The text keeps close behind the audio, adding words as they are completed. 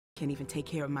can't even take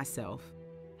care of myself.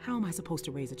 How am I supposed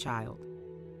to raise a child?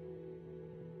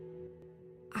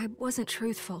 I wasn't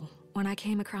truthful when I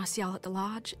came across y'all at the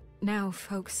lodge. Now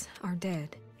folks are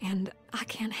dead, and I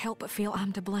can't help but feel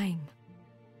I'm to blame.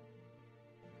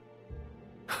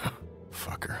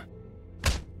 Fucker.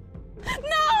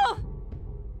 No!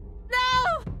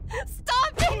 No!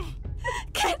 Stop it!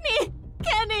 Kenny!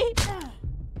 Kenny!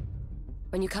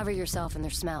 When you cover yourself in their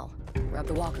smell, rub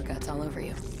the walker guts all over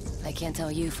you. They can't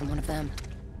tell you from one of them.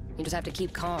 You just have to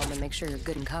keep calm and make sure you're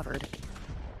good and covered.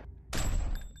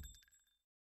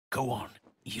 Go on.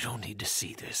 You don't need to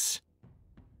see this.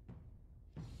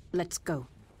 Let's go.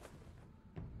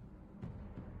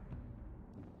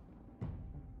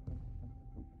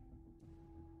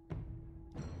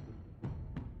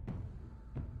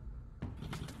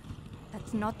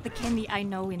 That's not the Kenny I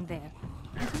know in there.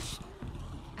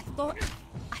 I thought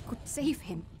I could save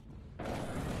him.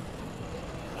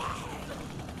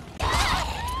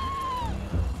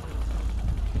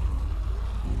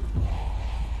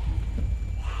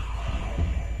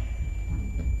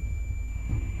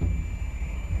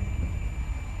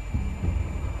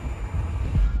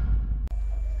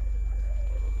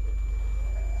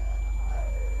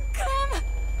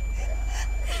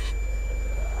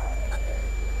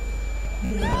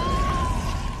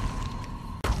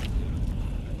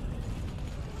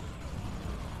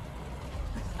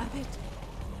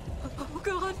 Oh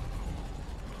God!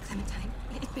 Clementine,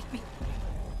 it bit me.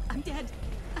 I'm dead.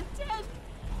 I'm dead.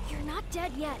 You're not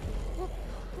dead yet. We'll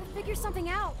figure something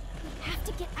out. We have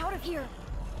to get out of here.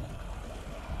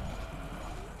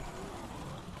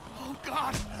 Oh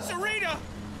God! Sarita!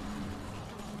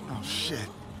 Oh shit.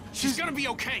 She's gonna be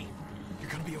okay.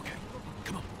 You're gonna be okay.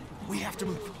 Come on. We have to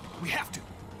move. We have to.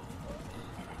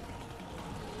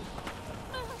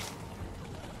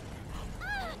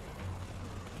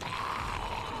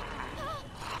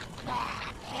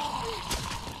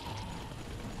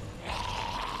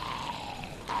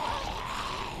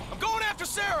 I'm going after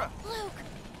Sarah! Luke!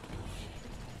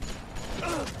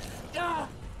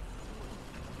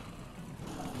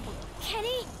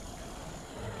 Kenny?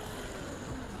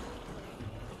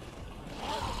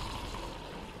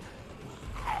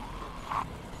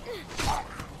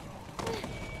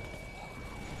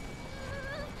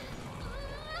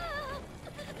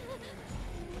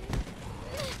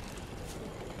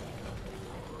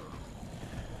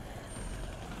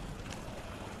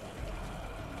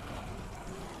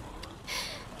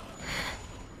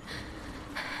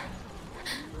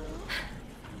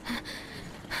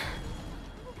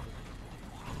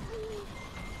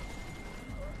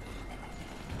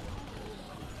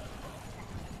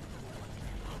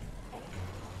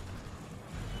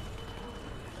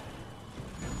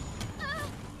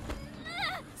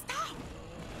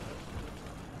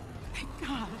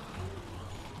 God.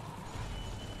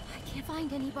 I can't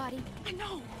find anybody. I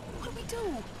know. What do we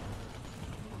do?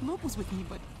 Luke was with me,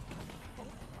 but...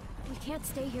 We can't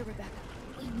stay here, Rebecca.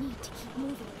 We need to keep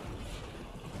moving.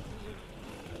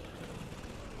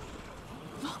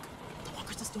 Look! The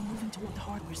walkers are still moving toward the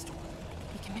hardware store.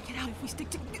 We can make it out if we stick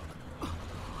together.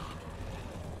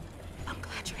 I'm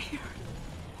glad you're here.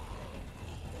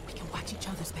 We can watch each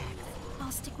other's back.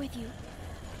 I'll stick with you.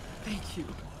 Thank you.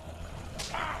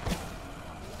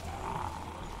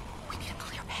 We need a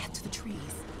clear path to the trees.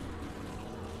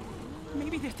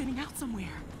 Maybe they're thinning out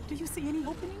somewhere. Do you see any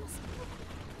openings?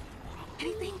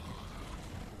 Anything?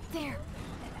 There.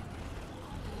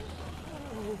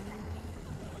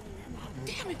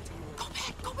 Damn it! Go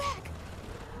back! Go back!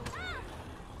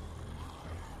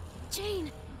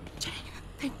 Jane! Jane,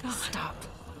 thank God. Stop.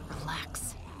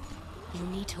 Relax. You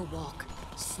need to walk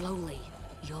slowly.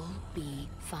 You'll be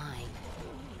fine.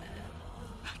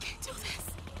 I can't do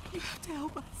this. You have to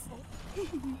help us. Please.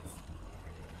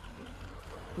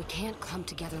 We can't clump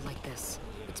together like this.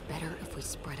 It's better if we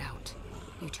spread out.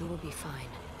 You two will be fine.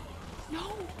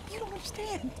 No, you don't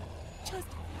understand. Just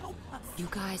help us. You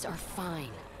guys are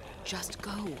fine. Just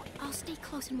go. I'll stay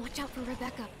close and watch out for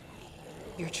Rebecca.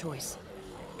 Your choice.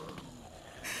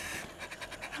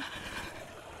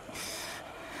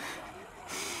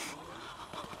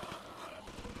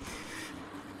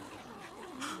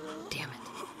 Damn it.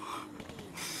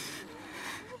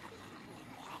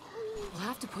 We'll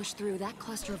have to push through that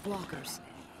cluster of walkers.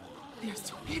 There's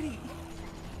too many.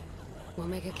 We'll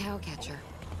make a cow catcher.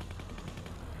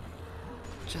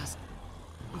 Just...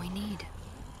 we need.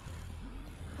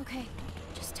 Okay,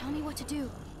 just tell me what to do.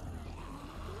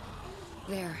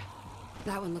 There.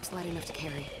 That one looks light enough to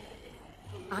carry.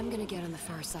 I'm gonna get on the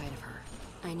far side of her.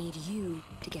 I need you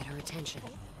to get her attention.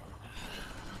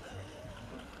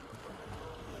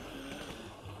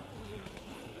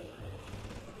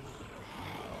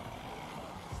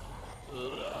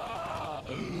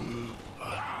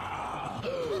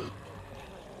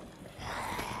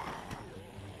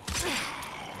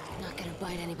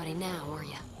 now, are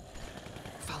you?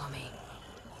 Follow me.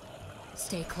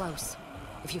 Stay close.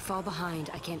 If you fall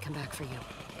behind, I can't come back for you.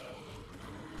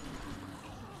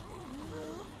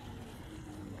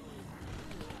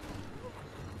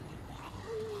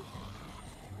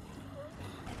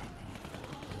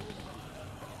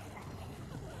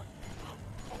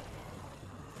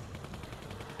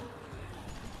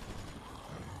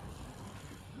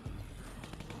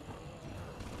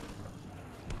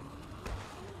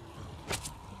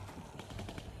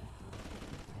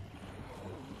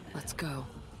 Let's go.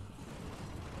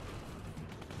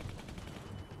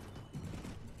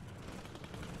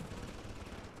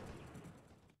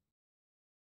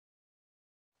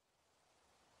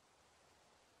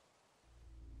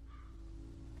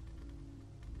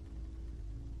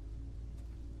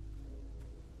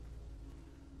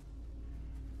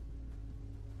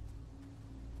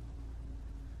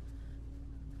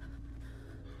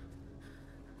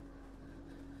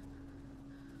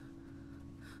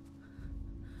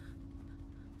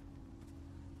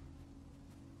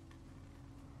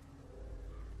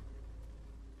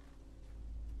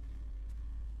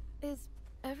 Is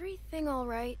everything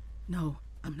alright? No,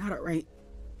 I'm not alright.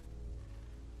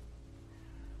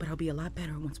 But I'll be a lot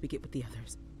better once we get with the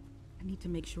others. I need to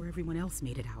make sure everyone else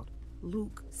made it out.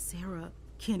 Luke, Sarah,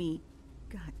 Kenny.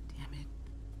 God damn it.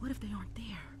 What if they aren't there?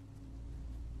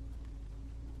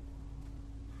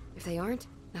 If they aren't,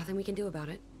 nothing we can do about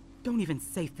it. Don't even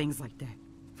say things like that.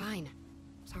 Fine.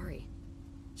 Sorry.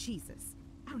 Jesus.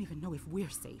 I don't even know if we're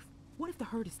safe. What if the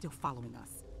herd is still following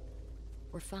us?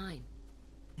 We're fine.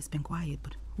 It's been quiet,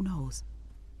 but who knows?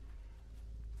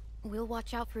 We'll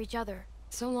watch out for each other.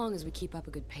 So long as we keep up a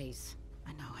good pace.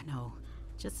 I know.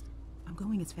 Just, I'm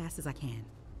going as fast as I can.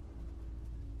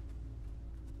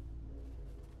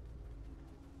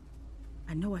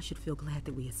 I know I should feel glad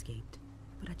that we escaped,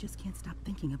 but I just can't stop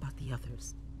thinking about the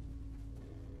others.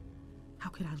 How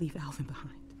could I leave Alvin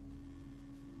behind?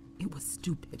 It was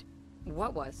stupid.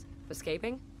 What was?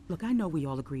 Escaping? Look, I know we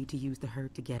all agreed to use the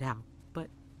herd to get out, but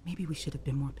maybe we should have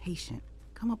been more patient.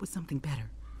 Come up with something better.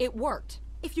 It worked.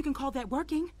 If you can call that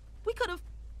working, we could have...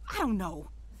 I don't know.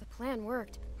 The plan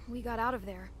worked. We got out of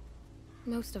there.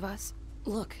 Most of us.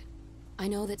 Look, I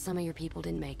know that some of your people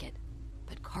didn't make it,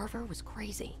 but Carver was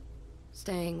crazy.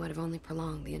 Staying would have only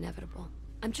prolonged the inevitable.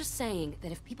 I'm just saying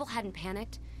that if people hadn't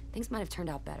panicked, things might have turned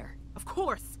out better. Of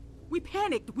course! We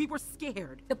panicked. We were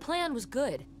scared. The plan was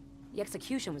good. The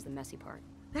execution was the messy part.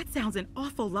 That sounds an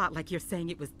awful lot like you're saying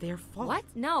it was their fault. What?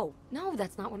 No,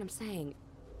 that's not what I'm saying.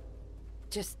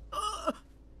 Just... I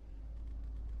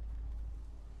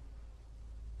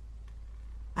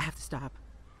have to stop.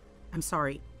 I'm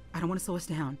sorry. I don't want to slow us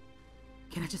down.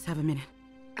 Can I just have a minute?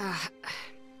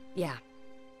 Yeah.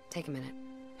 Take a minute.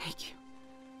 Thank you.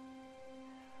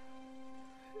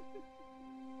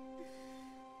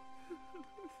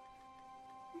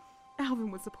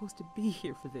 Alvin was supposed to be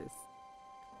here for this.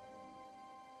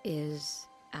 Is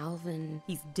Alvin...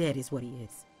 He's dead is what he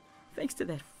is. Thanks to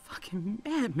that fucking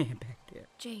madman back there.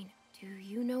 Jane, do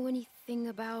you know anything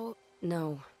about...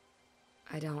 No,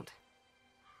 I don't.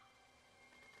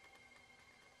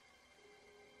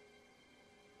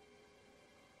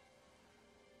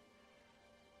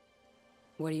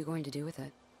 What are you going to do with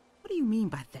it? What do you mean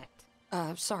by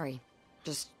that? Sorry.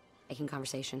 Just making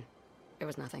conversation. It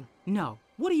was nothing. No.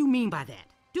 What do you mean by that?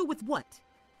 Do with what?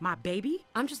 My baby?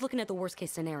 I'm just looking at the worst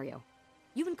case scenario.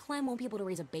 You and Clem won't be able to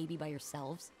raise a baby by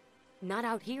yourselves. Not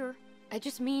out here. I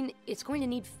just mean it's going to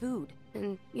need food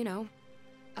and, you know,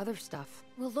 other stuff.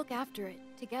 We'll look after it,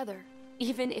 together.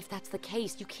 Even if that's the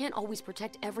case, you can't always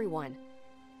protect everyone.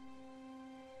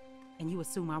 And you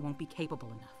assume I won't be capable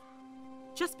enough.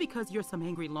 Just because you're some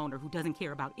angry loner who doesn't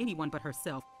care about anyone but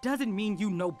herself doesn't mean you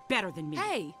know better than me.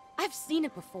 Hey, I've seen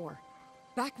it before.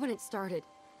 Back when it started,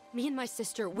 me and my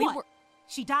sister, What? were...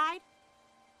 She died?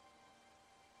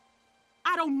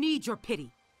 I don't need your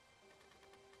pity.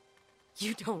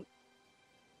 You don't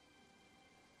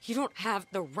have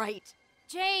the right.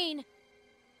 Jane!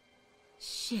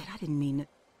 Shit, I didn't mean it.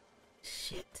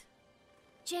 Shit.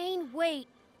 Jane, wait.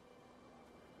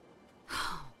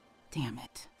 Damn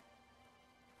it.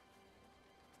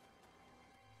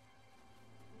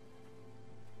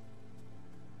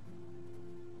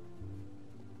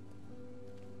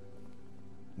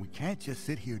 We can't just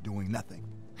sit here doing nothing.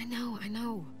 I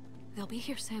know. They'll be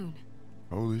here soon.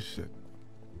 Holy shit.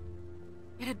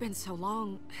 It had been so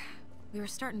long. We were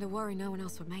starting to worry no one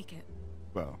else would make it.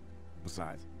 Well,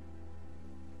 besides.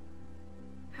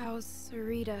 How's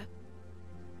Sarita?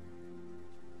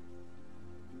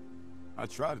 I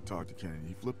tried to talk to Kenny.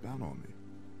 He flipped out on me.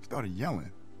 Started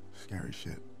yelling. Scary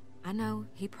shit. I know,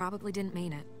 he probably didn't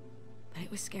mean it. but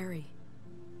it was scary.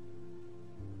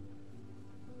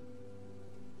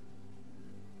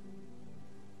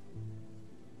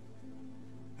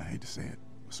 I hate to say it,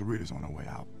 but Sarita's on her way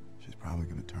out. She's probably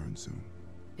gonna turn soon.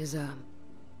 Is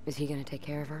he gonna take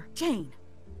care of her? Jane!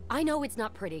 I know it's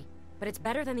not pretty, but it's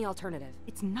better than the alternative.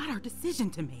 It's not our decision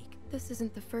to make. This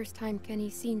isn't the first time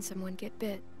Kenny's seen someone get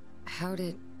bit. How'd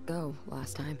it go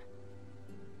last time?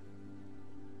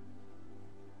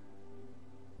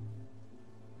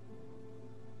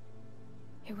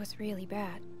 It was really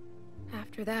bad.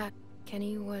 After that,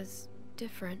 Kenny was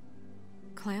different.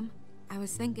 Clem, I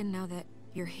was thinking now that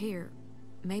you're here,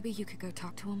 maybe you could go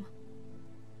talk to him?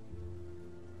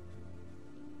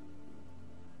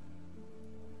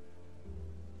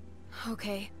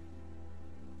 Okay.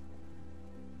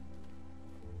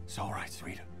 It's all right,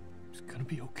 Sarita. It's gonna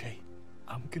be okay.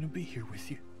 I'm gonna be here with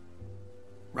you.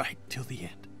 Right till the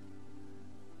end.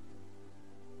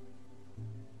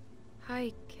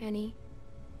 Hi, Kenny.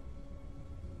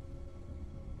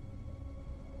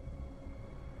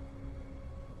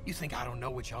 You think I don't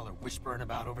know what y'all are whispering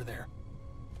about over there?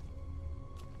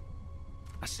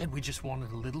 I said we just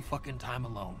wanted a little fucking time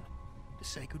alone to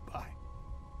say goodbye.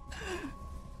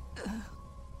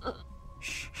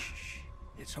 Shh, shh, shh.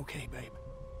 It's okay, babe.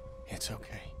 It's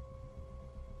okay.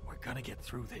 We're gonna get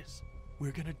through this.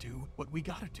 We're gonna do what we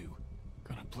gotta do.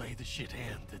 Gonna play the shit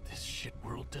hand that this shit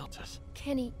world dealt us.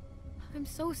 Kenny, I'm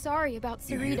so sorry about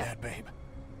You hear Sarita. that, babe?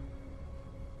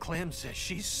 Clem says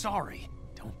she's sorry.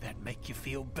 Don't that make you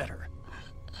feel better?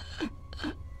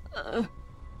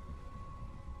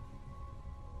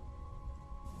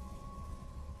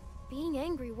 Being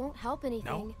angry won't help anything.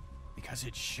 No, because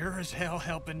it's sure as hell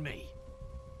helping me.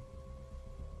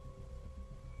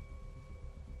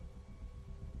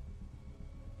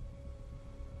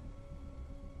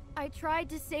 I tried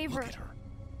to save Look her. at her.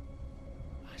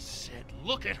 I said,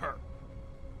 look at her.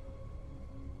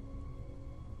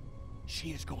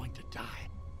 She is going to die.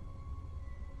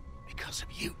 Because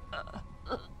of you.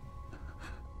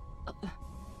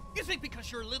 You think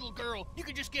because you're a little girl, you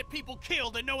can just get people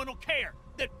killed and no one will care?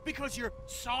 That because you're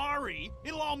sorry,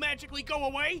 it'll all magically go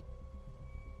away?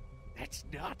 That's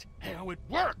not how it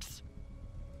works!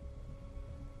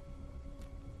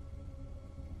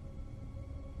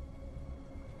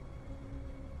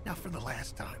 Now for the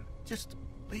last time, just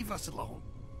leave us alone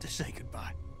to say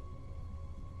goodbye.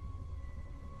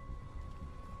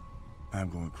 I'm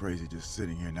going crazy just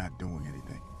sitting here not doing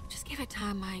anything. Just give it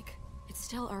time, Mike. It's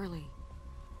still early.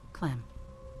 Clem,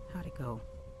 how'd it go?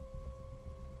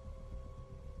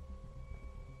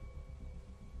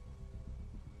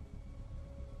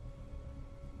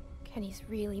 Kenny's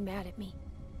really mad at me.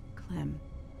 Clem,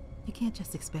 you can't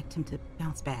just expect him to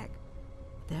bounce back.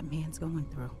 What that man's going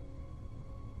through.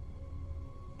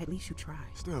 At least you tried.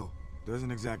 Still,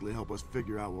 doesn't exactly help us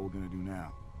figure out what we're gonna do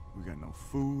now. We got no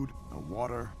food, no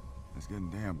water. It's getting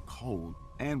damn cold,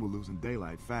 and we're losing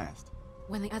daylight fast.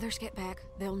 When the others get back,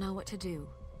 they'll know what to do.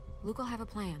 Luke will have a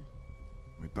plan.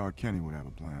 We thought Kenny would have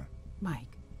a plan.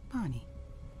 Mike, Bonnie.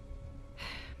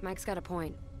 Mike's got a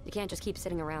point. You can't just keep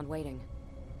sitting around waiting.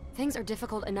 Things are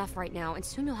difficult enough right now, and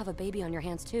soon you'll have a baby on your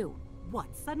hands too.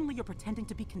 What, suddenly you're pretending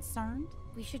to be concerned?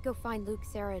 We should go find Luke,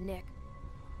 Sarah, and Nick.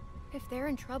 If they're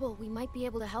in trouble, we might be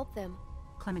able to help them.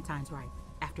 Clementine's right.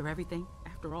 After everything,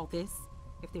 after all this,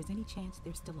 if there's any chance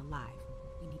they're still alive,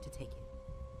 we need to take it.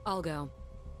 I'll go.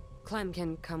 Clem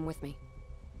can come with me.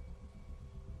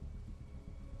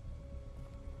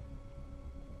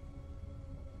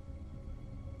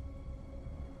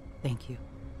 Thank you.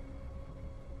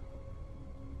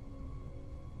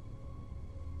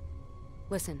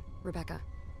 Listen, Rebecca,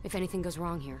 if anything goes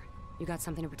wrong here, you got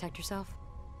something to protect yourself?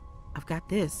 I've got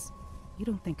this. You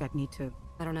don't think I'd need to...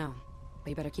 I don't know, but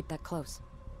you better keep that close.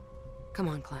 Come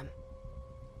on, Clem.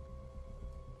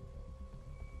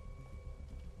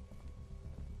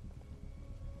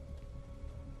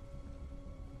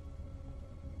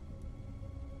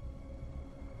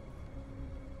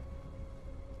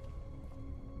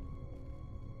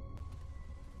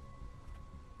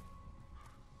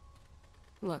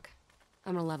 Look,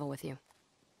 I'm gonna level with you.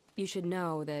 You should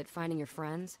know that finding your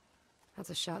friends, that's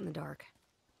a shot in the dark.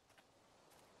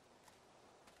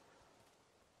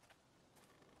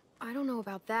 I don't know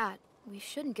about that. We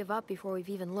shouldn't give up before we've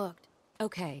even looked.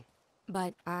 Okay,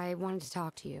 but I wanted to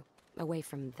talk to you, away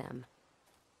from them.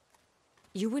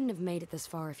 You wouldn't have made it this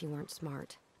far if you weren't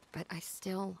smart, but I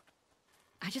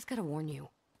just gotta warn you.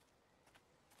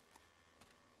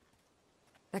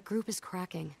 That group is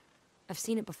cracking. I've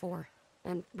seen it before,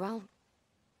 and, well,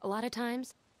 a lot of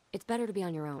times, it's better to be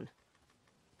on your own.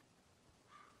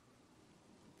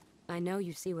 I know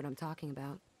you see what I'm talking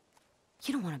about.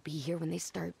 You don't want to be here when they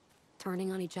start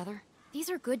turning on each other. These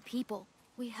are good people.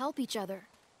 We help each other.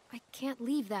 I can't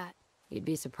leave that. You'd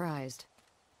be surprised.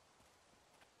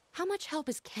 How much help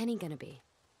is Kenny gonna be?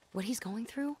 What he's going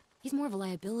through? He's more of a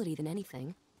liability than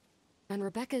anything. And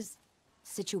Rebecca's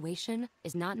situation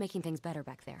is not making things better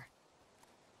back there.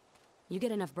 You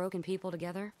get enough broken people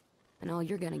together, and all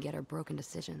you're gonna get are broken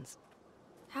decisions.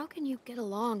 How can you get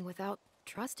along without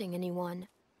trusting anyone?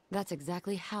 That's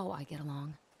exactly how I get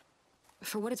along.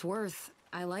 For what it's worth,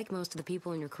 I like most of the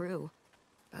people in your crew.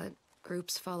 But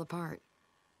groups fall apart.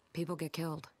 People get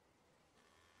killed.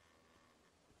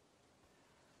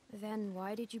 Then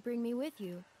why did you bring me with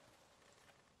you?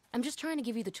 I'm just trying to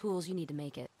give you the tools you need to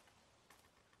make it.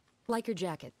 Like your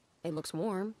jacket. It looks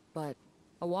warm, but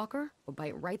a walker will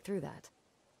bite right through that.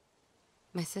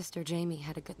 My sister Jamie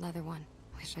had a good leather one.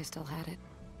 Wish I still had it.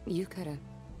 You coulda.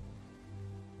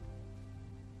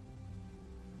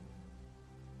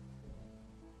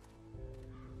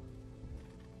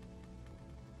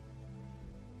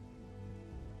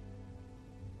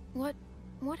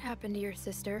 What happened to your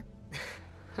sister?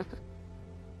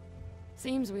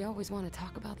 Seems we always want to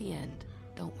talk about the end,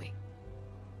 don't we?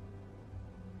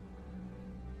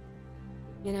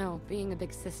 You know, being a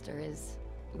big sister is,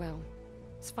 well,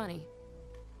 it's funny.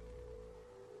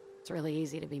 It's really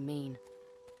easy to be mean.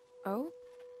 Oh?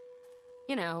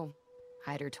 You know,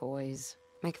 hide her toys,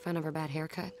 make fun of her bad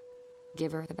haircut,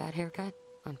 give her the bad haircut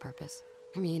on purpose.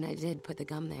 I mean, I did put the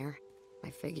gum there. I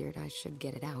figured I should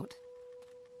get it out.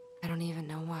 I don't even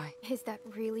know why. Is that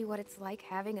really what it's like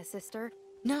having a sister?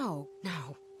 No,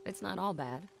 it's not all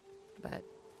bad, but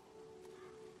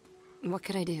what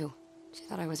could I do? She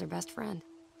thought I was her best friend.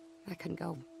 I couldn't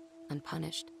go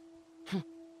unpunished.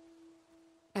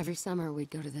 Every summer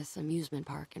we'd go to this amusement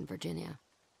park in Virginia,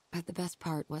 but the best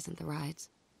part wasn't the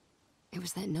rides. It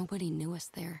was that nobody knew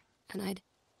us there, and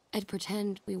I'd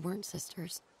pretend we weren't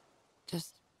sisters,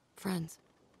 just friends.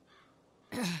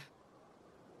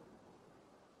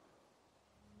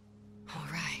 All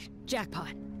right,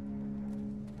 jackpot.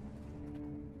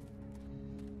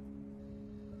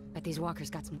 Bet these walkers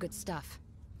got some good stuff.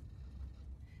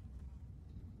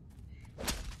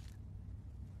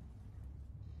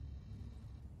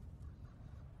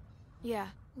 Yeah,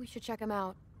 we should check them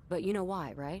out. But you know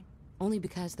why, right? Only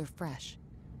because they're fresh.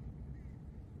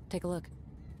 Take a look.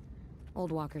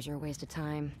 Old walkers are a waste of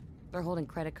time. They're holding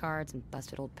credit cards and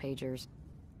busted old pagers.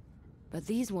 But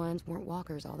these ones weren't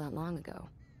walkers all that long ago.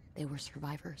 They were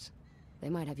survivors. They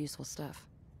might have useful stuff.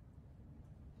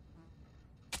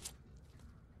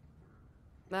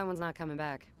 That one's not coming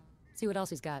back. See what else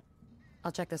he's got.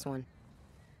 I'll check this one.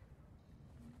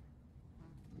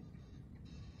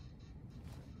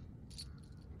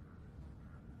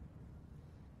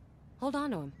 Hold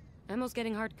on to him. Ammo's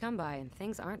getting hard to come by, and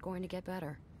things aren't going to get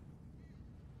better.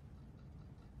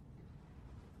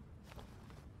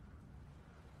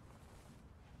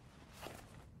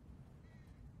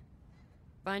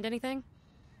 Find anything?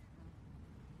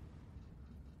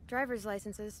 Driver's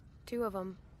licenses, 2 of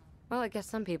them. Well, I guess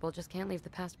some people just can't leave the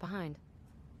past behind.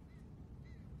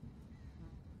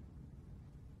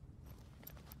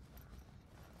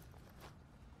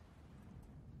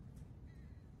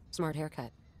 Smart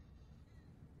haircut.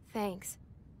 Thanks.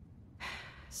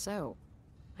 So,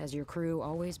 has your crew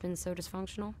always been so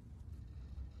dysfunctional?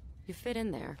 You fit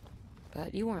in there,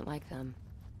 but you weren't like them.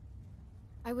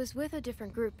 I was with a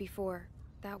different group before.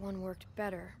 That one worked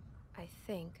better, I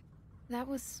think. That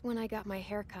was when I got my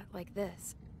hair cut like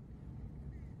this.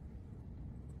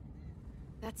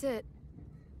 That's it.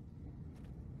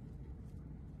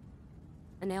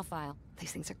 A nail file.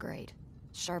 These things are great.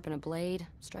 Sharpen a blade,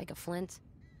 strike a flint.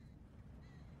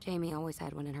 Jamie always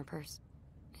had one in her purse.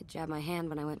 It jabbed my hand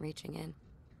when I went reaching in.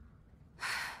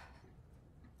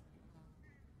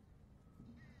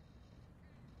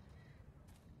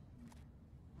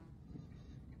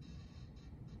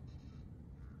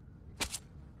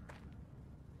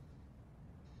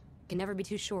 Can never be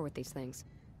too sure with these things.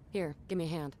 Here, give me a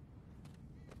hand.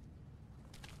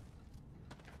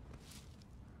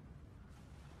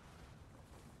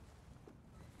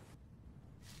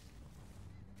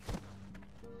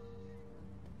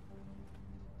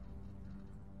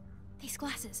 These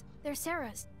glasses, they're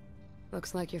Sarah's.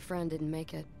 Looks like your friend didn't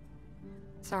make it.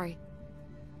 Sorry.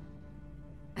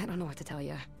 I don't know what to tell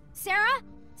you. Sarah?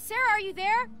 Sarah, are you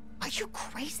there? Are you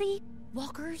crazy?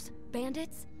 Walkers?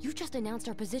 Bandits? You just announced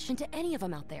our position to any of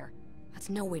them out there. That's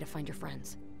no way to find your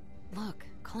friends. Look,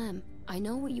 Clem, I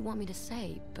know what you want me to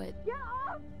say, but... Get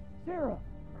off! Sarah!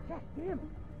 God damn it!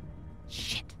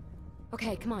 Shit.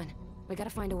 Okay, come on. We gotta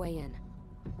find a way in.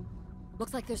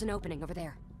 Looks like there's an opening over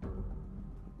there.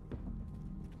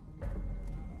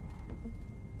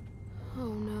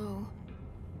 Oh no.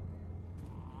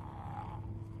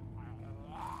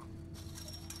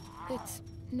 It's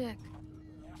Nick.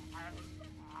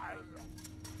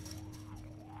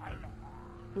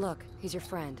 Look, he's your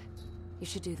friend. You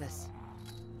should do this.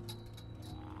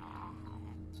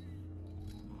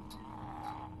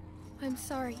 I'm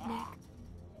sorry, Nick.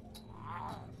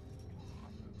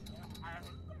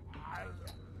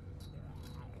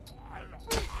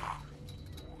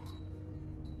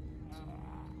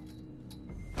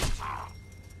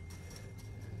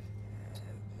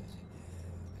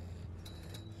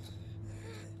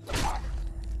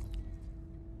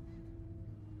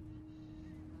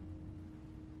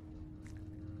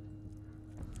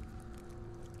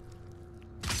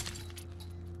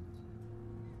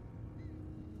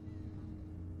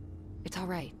 It's all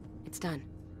right. It's done.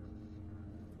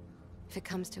 If it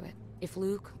comes to it, if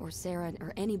Luke or Sarah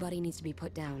or anybody needs to be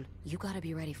put down, you gotta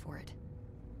be ready for it.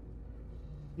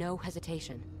 No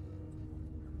hesitation.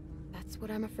 That's what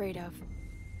I'm afraid of.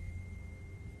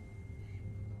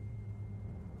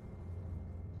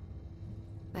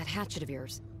 That hatchet of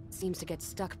yours seems to get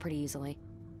stuck pretty easily.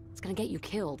 It's gonna get you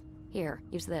killed. Here,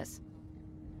 use this.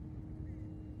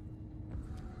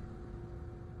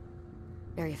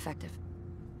 Very effective.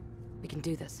 We can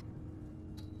do this.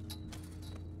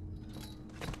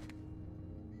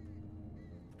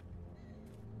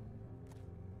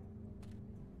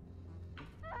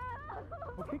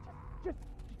 Okay, just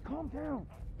calm down.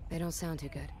 They don't sound too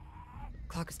good.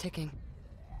 Clock is ticking.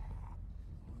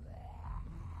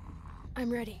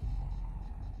 I'm ready.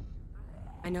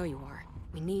 I know you are.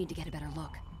 We need to get a better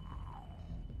look.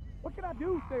 What can I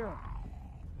do, Sarah?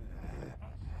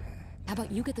 How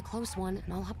about you get the close one,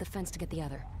 and I'll hop the fence to get the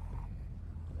other.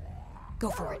 Go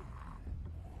for it.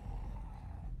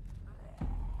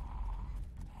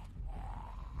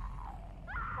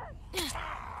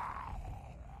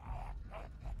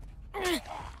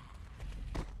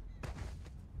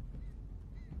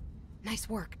 Nice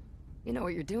work. You know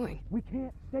what you're doing. We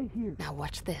can't stay here. Now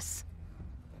watch this.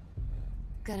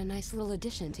 Got a nice little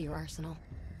addition to your arsenal.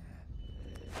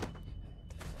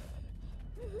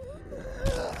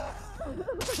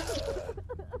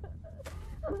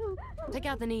 Take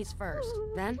out the knees first,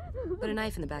 then put a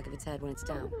knife in the back of its head when it's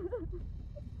down.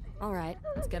 All right,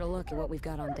 let's get a look at what we've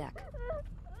got on deck.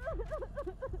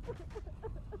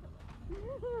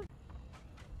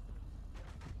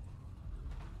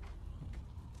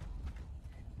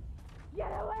 Get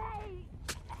away!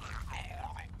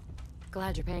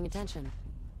 Glad you're paying attention.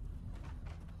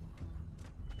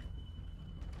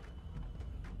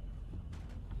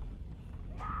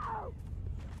 No!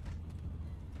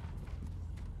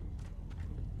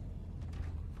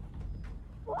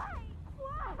 Why?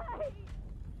 Why?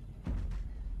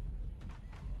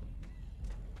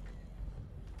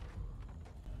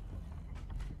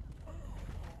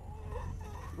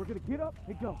 We're gonna get up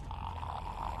and go.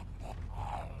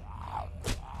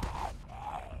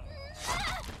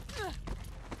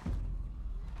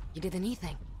 You did the knee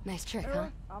thing. Nice trick, huh?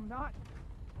 Sarah, I'm not.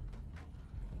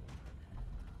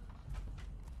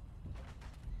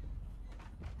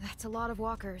 That's a lot of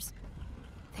walkers.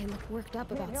 They look worked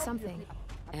up about something.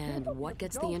 And what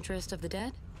gets the interest of the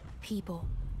dead? People.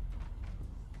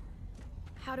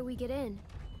 How do we get in?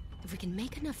 If we can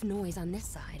make enough noise on this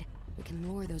side, we can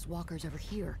lure those walkers over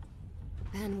here.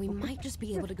 Then we might just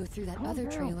be able to go through that other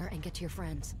trailer and get to your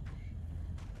friends.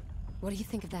 What do you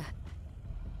think of that?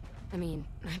 I mean,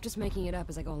 I'm just making it up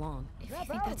as I go along. If you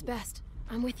think that's best,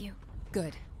 I'm with you.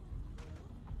 Good.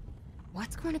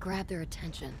 What's going to grab their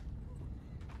attention?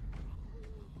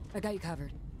 I got you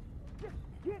covered. Just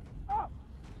get up.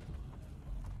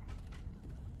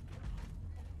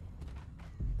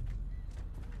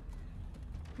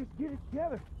 Just get it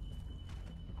together.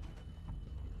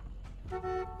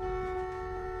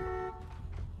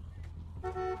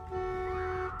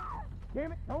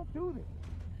 Damn it, don't do this.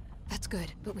 That's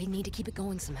good, but we need to keep it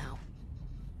going somehow.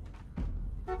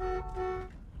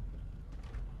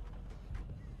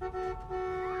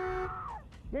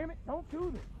 Damn it, don't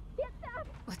do this. Get back!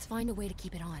 Let's find a way to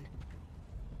keep it on.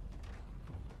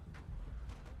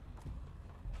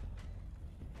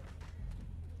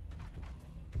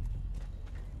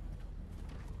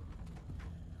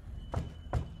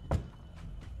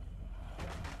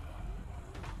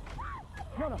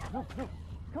 No.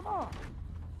 Come on.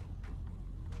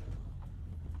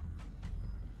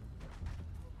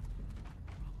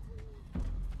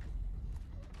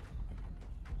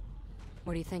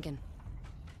 What are you thinking?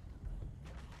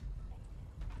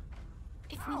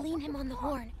 If we lean him on the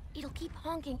horn, it'll keep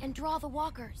honking and draw the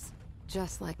walkers.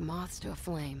 Just like moths to a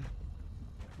flame.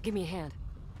 Give me a hand.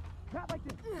 Not like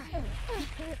this. Hey, you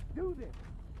can't do this.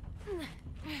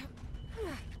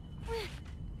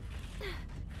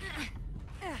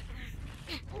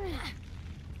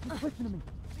 Listen to me.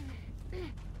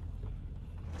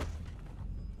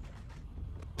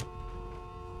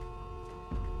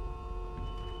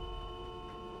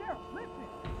 Sarah, listen.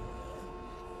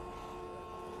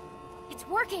 It's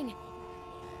working!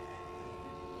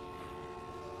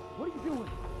 What are you doing?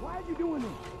 Why are you doing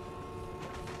this?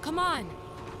 Come on!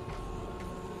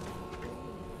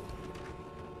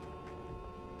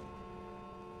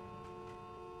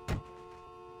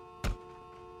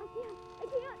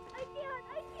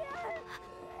 I can't.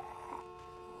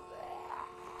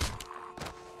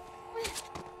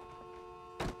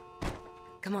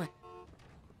 Come on.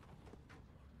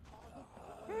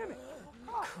 Damn it!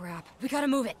 Crap. We gotta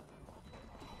move it.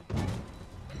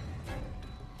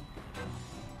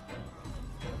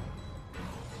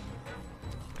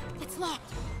 It's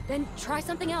locked. Then try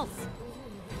something else.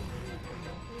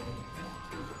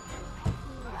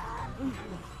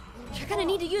 You're gonna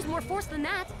need to use more force than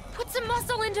that. Put some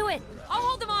muscle into it. I'll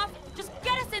hold them off. Just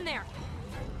get us in there.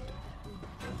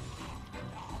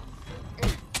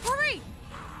 Hurry!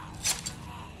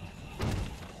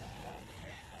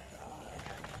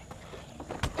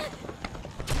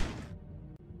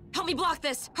 Help me block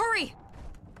this. Hurry!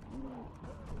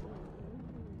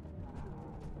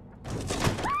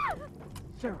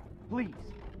 Sarah, please.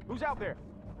 Who's out there?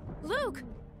 Luke!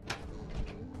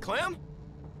 Clem?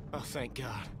 Oh, thank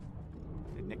God.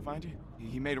 Did Nick find you?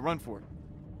 He made a run for it.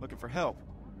 Looking for help.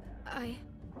 I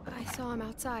saw him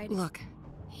outside. Look,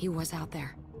 he was out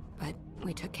there, but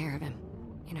we took care of him,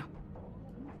 you know.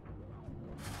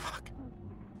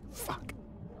 Fuck.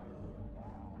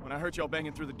 When I heard y'all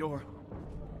banging through the door,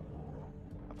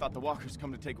 I thought the walkers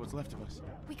come to take what's left of us.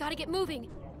 We gotta get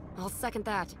moving. I'll second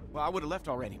that. Well, I would have left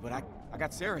already, but I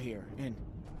got Sarah here, and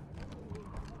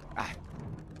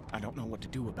I don't know what to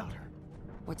do about her.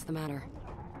 What's the matter?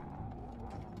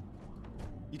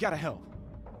 You gotta help.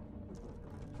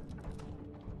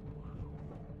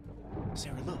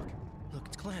 Sarah, look. Look,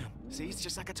 it's Clem. See, it's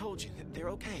just like I told you. They're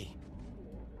okay.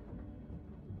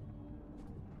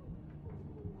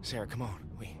 Sarah, come on.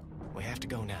 We have to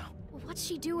go now. What's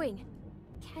she doing?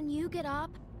 Can you get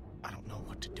up? I don't know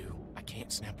what to do. I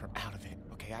can't snap her out of it.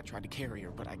 Okay, I tried to carry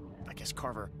her, but I guess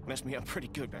Carver messed me up pretty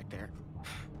good back there.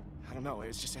 I don't know, it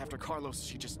was just after Carlos,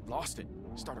 she just lost it.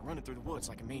 Started running through the woods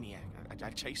like a maniac. I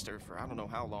chased her for I don't know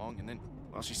how long, and then,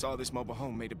 well, she saw this mobile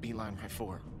home, made a beeline right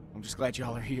for her. I'm just glad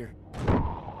y'all are here.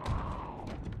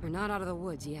 We're not out of the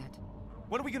woods yet.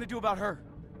 What are we gonna do about her?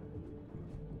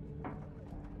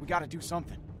 We gotta do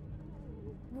something.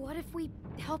 What if we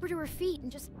help her to her feet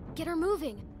and just get her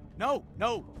moving? No,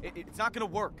 it's not gonna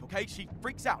work, okay? She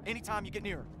freaks out anytime you get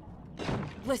near her.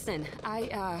 Listen,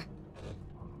 they're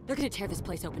gonna tear this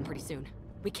place open pretty soon.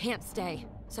 We can't stay.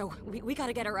 So, we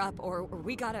gotta get her up, or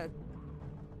we gotta...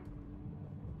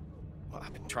 Well,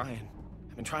 I've been trying.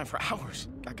 For hours.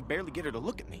 I could barely get her to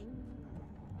look at me.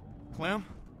 Clem?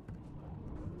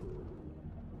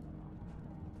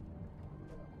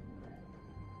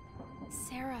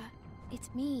 Sarah, it's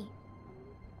me.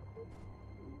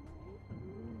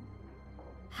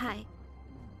 Hi.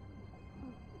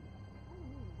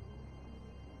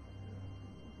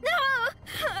 No!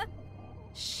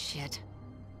 Shit.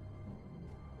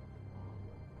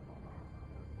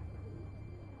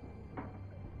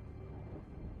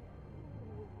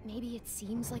 Maybe it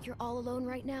seems like you're all alone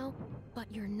right now, but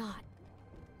you're not.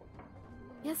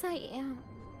 Yes, I am.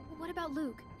 What about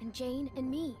Luke and Jane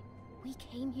and me? We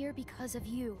came here because of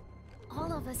you.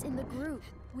 All of us in the group.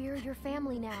 We're your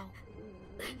family now.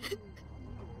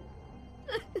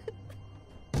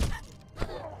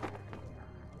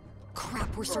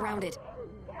 Crap, we're surrounded.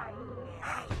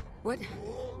 What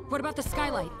about the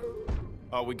skylight?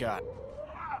 All we got.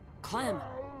 Clem,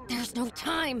 there's no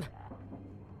time!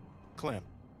 Clem.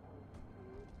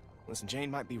 Listen,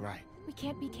 Jane might be right. We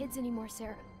can't be kids anymore,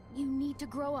 Sarah. You need to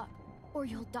grow up, or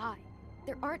you'll die.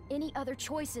 There aren't any other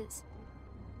choices.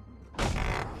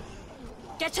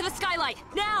 Get to the skylight,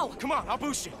 now! Come on, I'll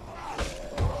boost you.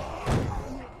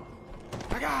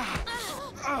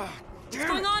 What's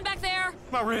going on back there?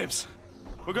 My ribs.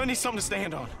 We're gonna need something to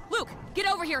stand on. Luke, get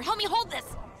over here. Help me hold this.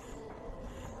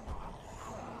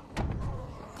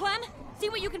 Clem, see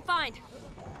what you can find.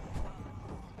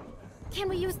 Can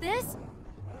we use this?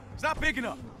 It's not big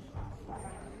enough.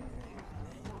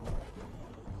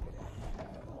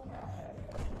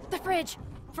 The fridge.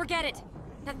 Forget it.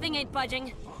 That thing ain't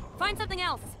budging. Find something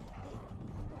else.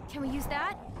 Can we use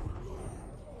that?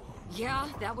 Yeah,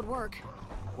 that would work.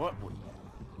 What would...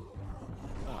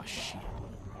 Oh, shit.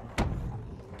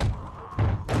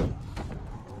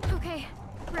 Okay,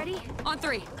 ready? On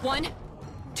three. 1,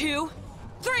 2,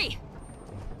 3!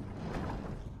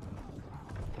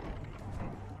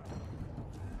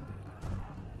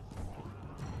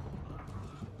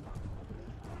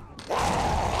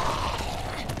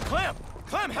 Clem!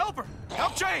 Clem, help her!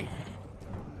 Help Jane!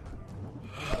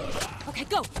 Okay,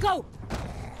 go, go!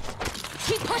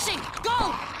 Keep pushing!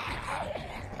 Go!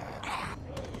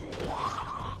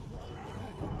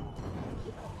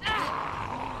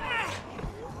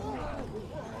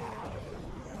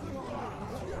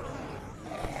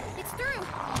 It's through!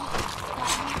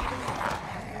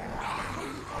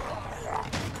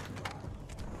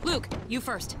 Luke, you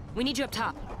first. We need you up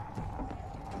top.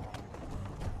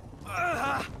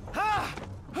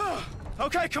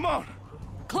 Okay, come on!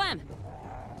 Clem!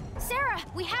 Sarah,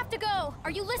 we have to go! Are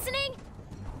you listening?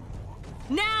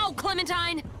 Now,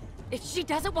 Clementine! If she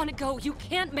doesn't want to go, you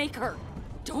can't make her.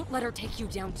 Don't let her take you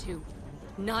down too.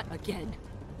 Not again.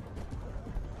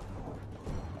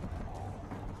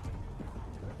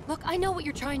 Look, I know what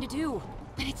you're trying to do,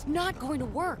 and it's not going to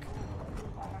work.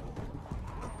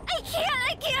 I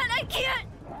can't!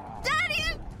 Daddy!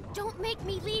 Don't make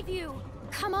me leave you!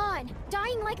 Come on!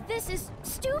 Dying like this is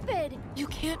stupid! You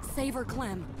can't save her,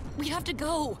 Clem. We have to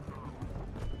go.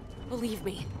 Believe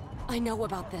me, I know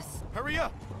about this. Hurry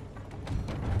up!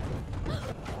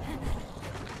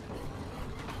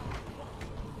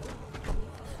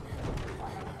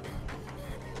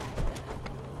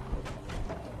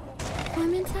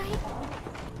 Clementine?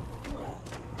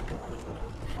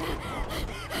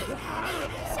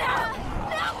 Sarah!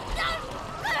 No!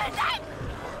 Clementine!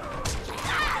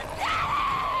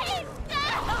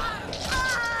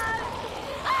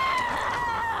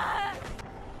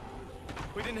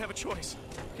 We didn't have a choice.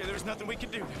 Okay, there's nothing we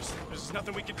could do. There's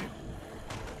nothing we could do.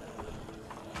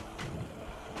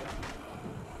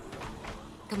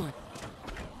 Come on.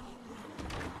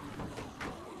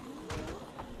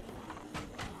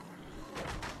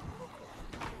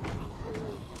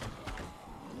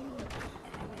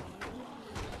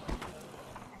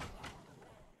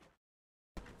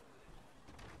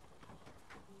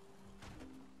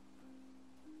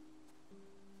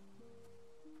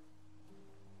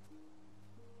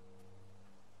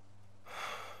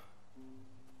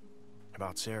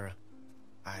 About Sarah,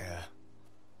 I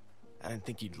didn't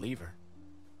think you'd leave her.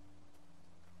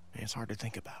 It's hard to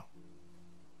think about.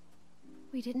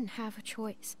 We didn't have a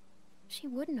choice. She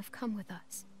wouldn't have come with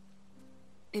us.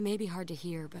 It may be hard to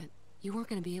hear, but you weren't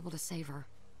going to be able to save her.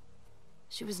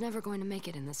 She was never going to make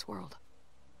it in this world.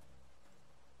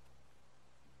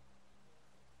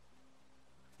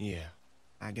 Yeah,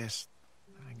 I guess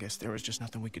there was just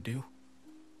nothing we could do.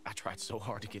 I tried so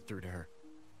hard to get through to her.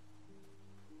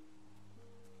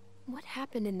 What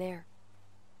happened in there?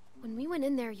 When we went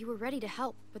in there, you were ready to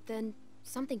help, but then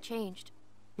something changed.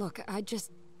 Look, I'd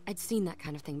seen that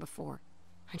kind of thing before.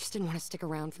 I just didn't want to stick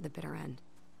around for the bitter end.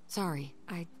 Sorry,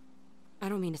 I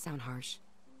don't mean to sound harsh.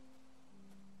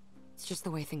 It's just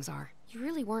the way things are. You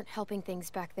really weren't helping things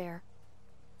back there.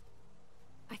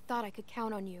 I thought I could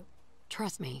count on you.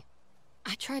 Trust me.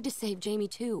 I tried to save Jamie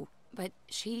too, but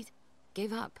she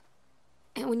gave up.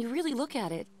 And when you really look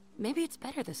at it, maybe it's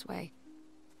better this way.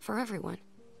 For everyone.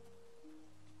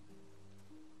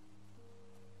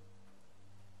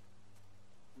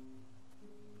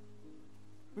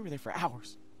 We were there for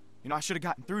hours. You know, I should have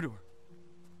gotten through to her.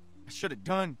 I should have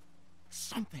done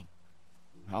something.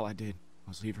 All I did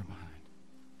was leave her behind.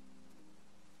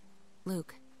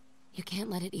 Luke, you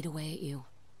can't let it eat away at you.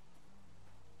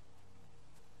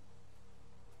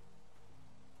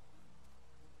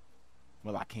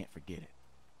 Well, I can't forget it.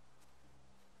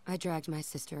 I dragged my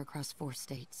sister across 4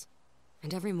 states.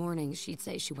 And every morning, she'd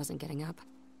say she wasn't getting up.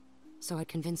 So I'd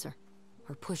convince her,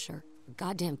 or push her, or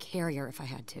goddamn carry her if I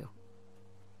had to.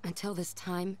 Until this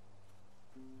time,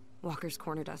 walkers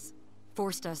cornered us,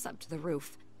 forced us up to the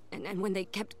roof. And when they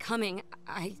kept coming,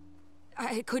 I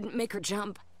couldn't make her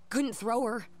jump, couldn't throw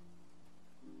her.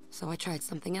 So I tried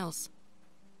something else.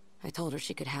 I told her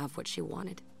she could have what she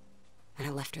wanted, and I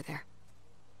left her there.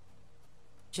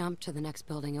 Jumped to the next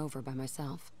building over by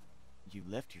myself. You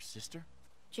left your sister?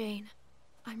 Jane,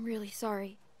 I'm really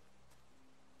sorry.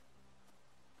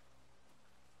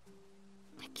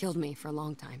 It killed me for a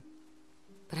long time.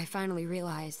 But I finally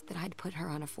realized that I'd put her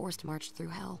on a forced march through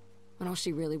hell, when all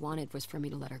she really wanted was for me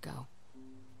to let her go.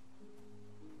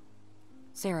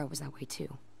 Sarah was that way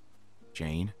too.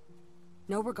 Jane?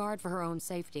 No regard for her own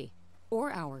safety,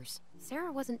 or ours.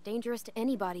 Sarah wasn't dangerous to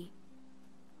anybody.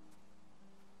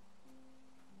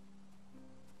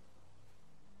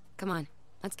 Come on,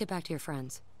 let's get back to your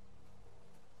friends.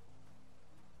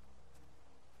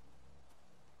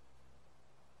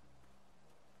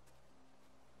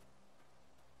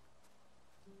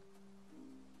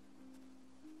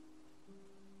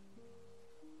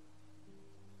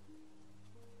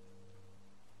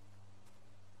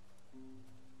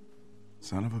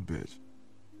 Son of a bitch.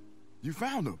 You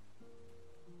found him.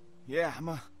 Yeah, I'm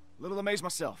a little amazed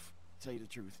myself, to tell you the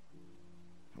truth.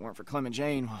 If it weren't for Clem and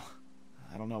Jane, well,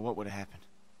 I don't know what would have happened.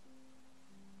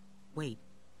 Wait,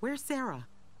 where's Sarah?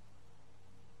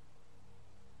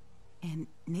 And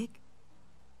Nick?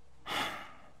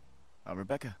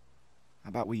 Rebecca, how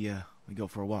about we go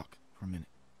for a walk for a minute?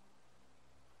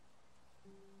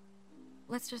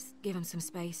 Let's just give him some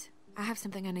space. I have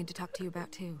something I need to talk to you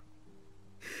about, too.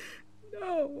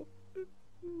 No.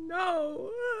 No.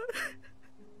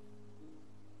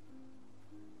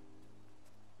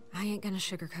 I ain't gonna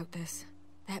sugarcoat this.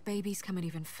 That baby's coming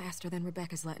even faster than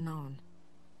Rebecca's letting on.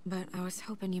 But I was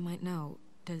hoping you might know,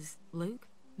 does Luke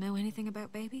know anything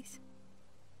about babies?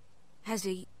 Has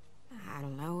he, I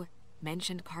don't know,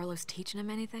 mentioned Carlos teaching him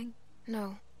anything?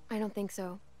 No, I don't think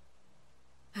so.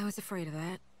 I was afraid of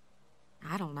that.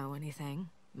 I don't know anything.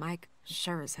 Mike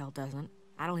sure as hell doesn't.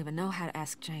 I don't even know how to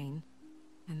ask Jane.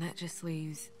 And that just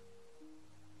leaves...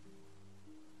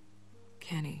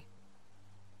 Kenny.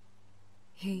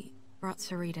 He brought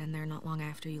Sarita in there not long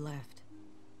after you left.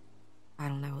 I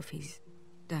don't know if he's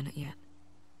done it yet.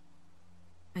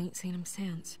 I ain't seen him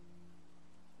since.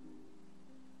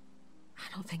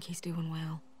 I don't think he's doing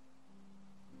well.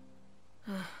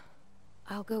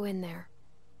 I'll go in there.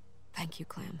 Thank you,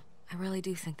 Clem. I really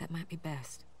do think that might be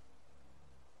best.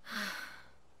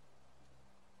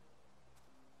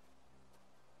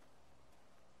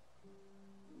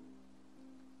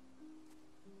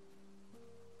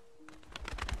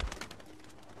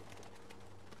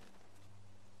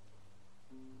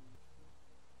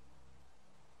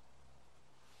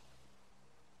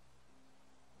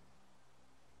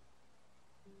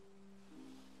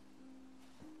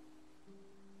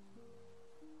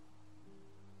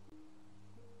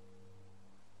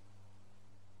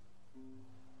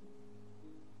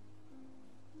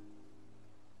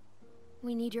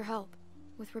 We need your help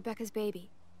with Rebecca's baby.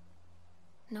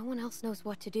 No one else knows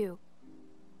what to do.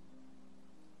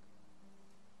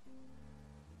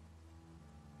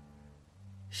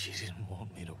 She didn't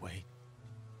want me to wait,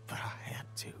 but I had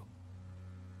to.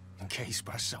 In case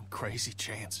by some crazy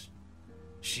chance,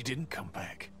 she didn't come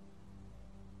back.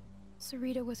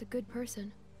 Sarita was a good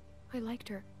person. I liked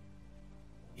her.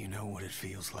 You know what it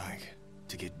feels like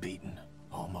to get beaten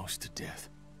almost to death.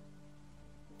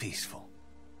 Peaceful.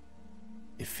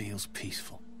 It feels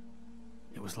peaceful.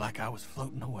 It was like I was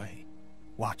floating away,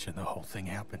 watching the whole thing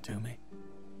happen to me.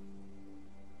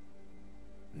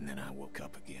 And then I woke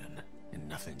up again, and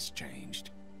nothing's changed.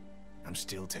 I'm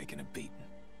still taking a beating.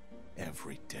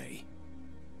 Every day.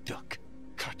 Duck,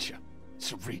 Katja,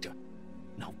 Sarita.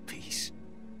 No peace.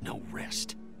 No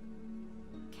rest.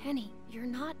 Kenny, you're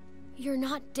not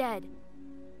dead.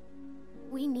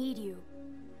 We need you.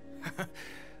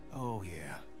 Oh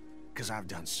yeah. 'Cause I've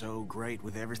done so great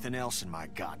with everything else in my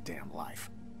goddamn life.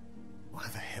 Why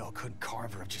the hell couldn't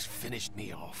Carver have just finished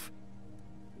me off?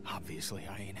 Obviously,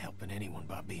 I ain't helping anyone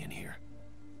by being here.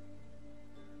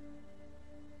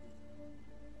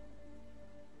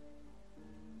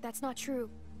 That's not true.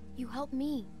 You help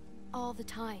me all the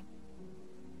time.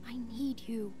 I need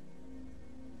you.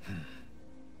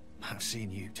 I've seen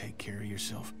you take care of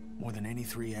yourself more than any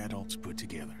 3 adults put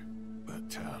together.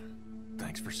 But,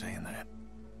 thanks for saying that.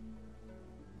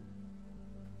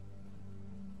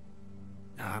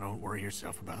 Now, don't worry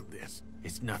yourself about this.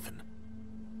 It's nothing.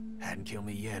 Hadn't killed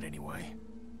me yet, anyway.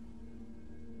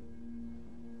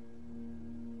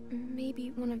 Maybe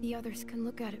one of the others can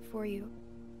look at it for you.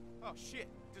 Oh, shit.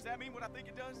 Does that mean what I think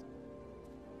it does?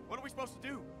 What are we supposed to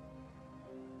do?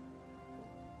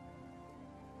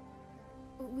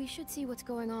 We should see what's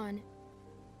going on.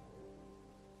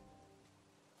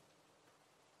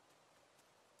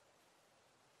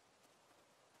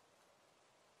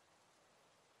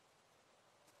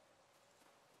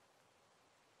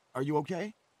 Are you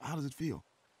okay? How does it feel?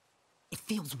 It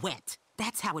feels wet.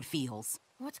 That's how it feels.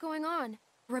 What's going on?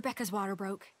 Rebecca's water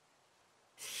broke.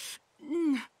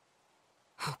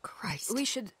 Oh, Christ. We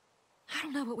should... I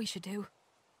don't know what we should do.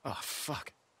 Oh,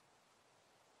 fuck.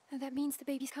 That means the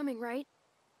baby's coming, right?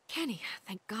 Kenny,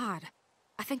 thank God.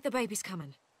 I think the baby's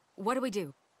coming. What do we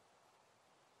do?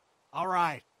 All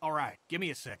right. Give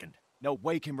me a second. No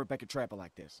way can Rebecca trap her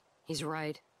like this. He's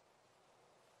right.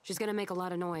 She's gonna make a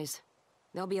lot of noise.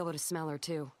 They'll be able to smell her,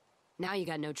 too. Now you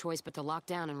got no choice but to lock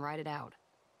down and ride it out.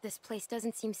 This place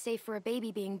doesn't seem safe for a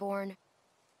baby being born.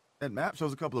 That map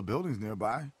shows a couple of buildings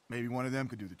nearby. Maybe one of them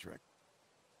could do the trick.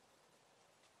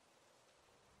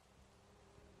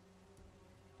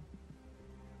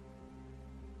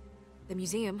 The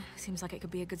museum seems like it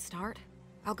could be a good start.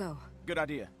 I'll go. Good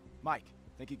idea. Mike,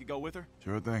 think you could go with her?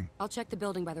 Sure thing. I'll check the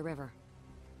building by the river.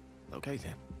 Okay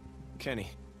then. Kenny,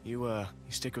 you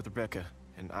stick with Rebecca,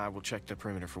 and I will check the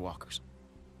perimeter for walkers.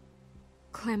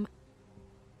 Clem...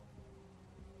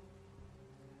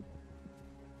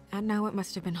 I know it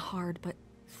must have been hard, but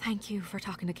thank you for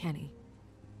talking to Kenny.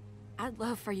 I'd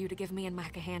love for you to give me and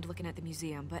Mac a hand looking at the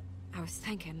museum, but I was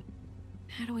thinking,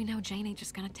 how do we know Jane ain't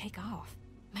just gonna take off?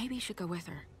 Maybe you should go with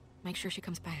her. Make sure she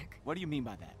comes back. What do you mean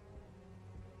by that?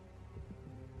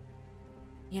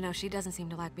 You know, she doesn't seem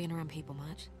to like being around people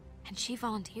much. And she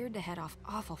volunteered to head off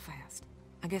awful fast.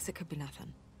 I guess it could be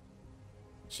nothing.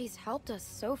 She's helped us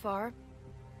so far.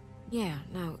 Yeah,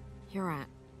 no, you're right.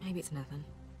 Maybe it's nothing.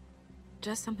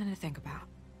 Just something to think about.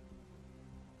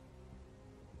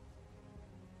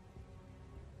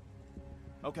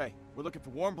 Okay, we're looking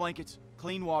for warm blankets,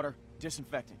 clean water,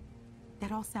 disinfectant.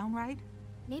 That all sound right?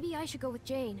 Maybe I should go with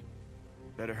Jane.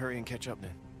 Better hurry and catch up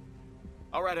then.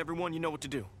 All right, everyone, you know what to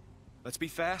do. Let's be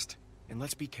fast, and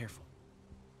let's be careful.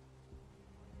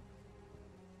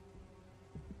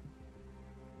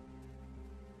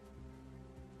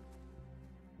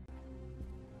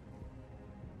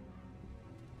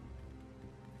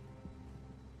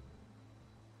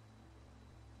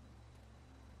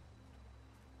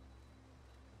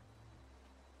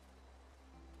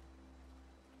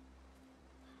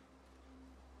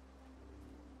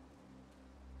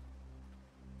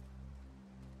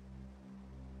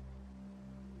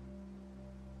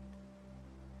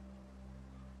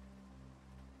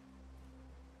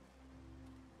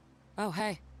 Oh,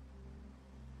 hey.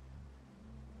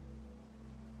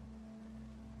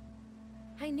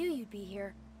 I knew you'd be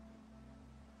here.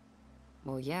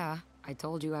 Well, yeah. I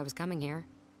told you I was coming here.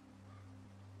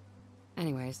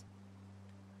 Anyways.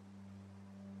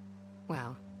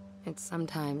 Well, it's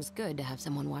sometimes good to have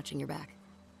someone watching your back.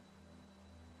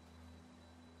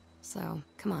 So,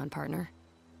 come on, partner.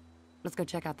 Let's go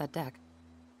check out that deck.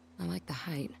 I like the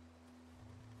height.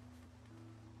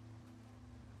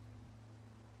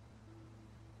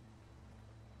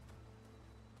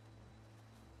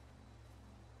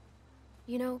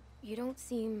 You know, you don't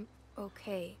seem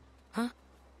okay. Huh?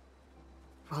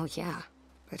 Well, yeah,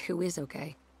 but who is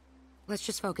okay? Let's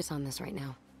just focus on this right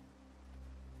now.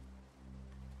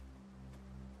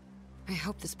 I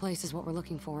hope this place is what we're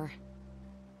looking for.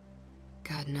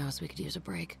 God knows we could use a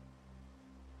break.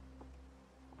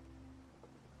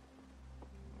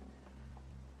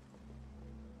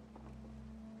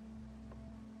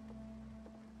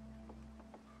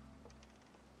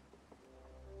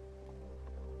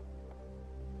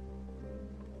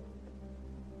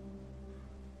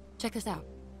 Check this out.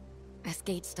 This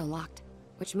gate's still locked,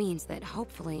 which means that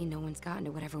hopefully no one's gotten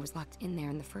to whatever was locked in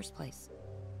there in the first place.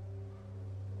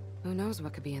 Who knows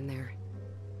what could be in there?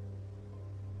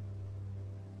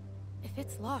 If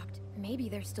it's locked, maybe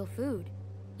there's still food.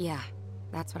 Yeah,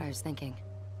 that's what I was thinking.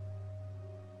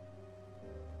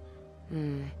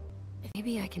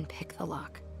 Maybe I can pick the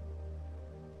lock.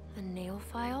 The nail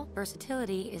file?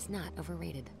 Versatility is not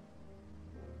overrated.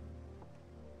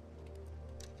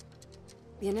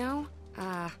 You know,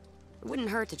 it wouldn't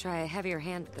hurt to try a heavier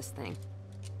hand with this thing.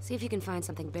 See if you can find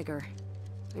something bigger.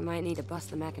 We might need to bust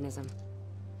the mechanism.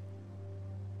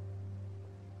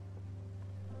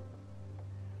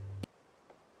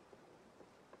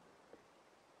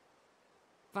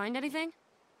 Find anything?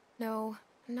 No,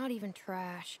 not even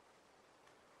trash.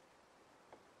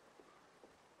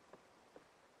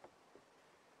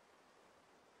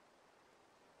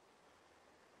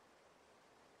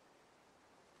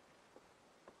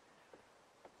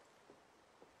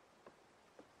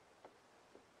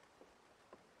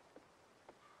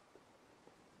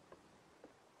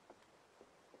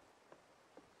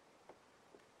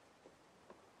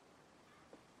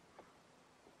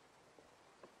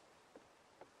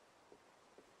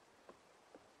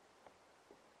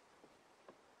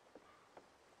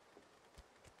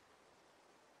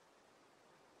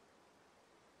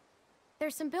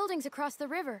 There's some buildings across the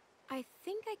river. I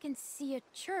think I can see a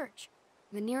church.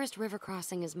 The nearest river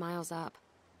crossing is miles up.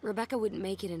 Rebecca wouldn't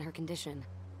make it in her condition.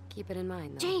 Keep it in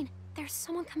mind, though. Jane, there's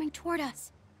someone coming toward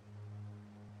us.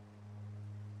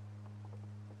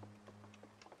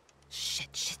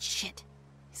 Shit.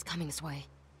 He's coming this way.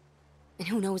 And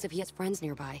who knows if he has friends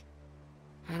nearby.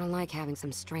 I don't like having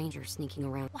some stranger sneaking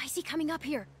around. Why is he coming up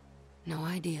here? No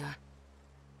idea.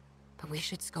 But we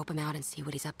should scope him out and see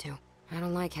what he's up to. I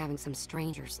don't like having some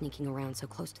stranger sneaking around so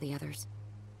close to the others.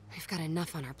 We've got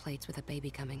enough on our plates with a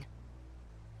baby coming.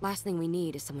 Last thing we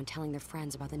need is someone telling their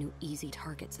friends about the new easy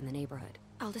targets in the neighborhood.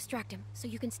 I'll distract him, so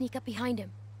you can sneak up behind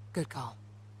him. Good call.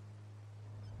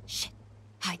 Shit.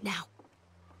 Hide now.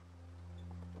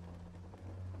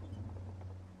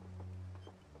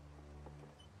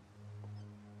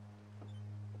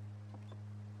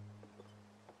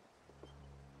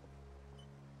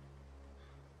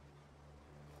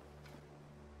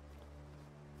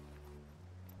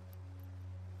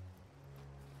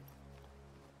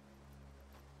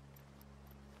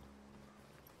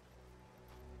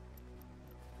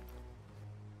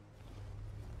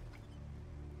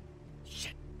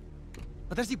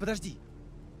 Подожди, подожди.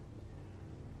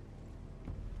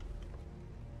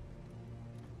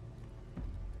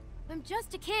 I'm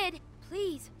just a kid.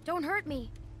 Please, don't hurt me.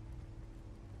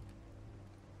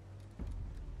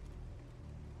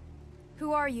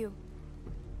 Who are you?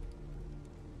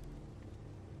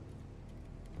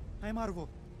 I'm Arvo.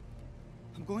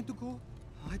 I'm going to go.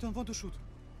 I don't want to shoot.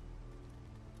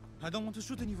 I don't want to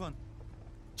shoot anyone.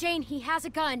 Jane, he has a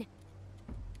gun.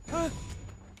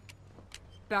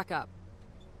 Back up.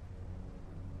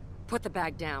 Put the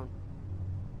bag down.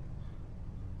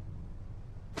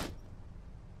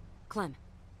 Clem,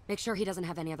 make sure he doesn't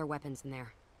have any other weapons in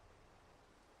there.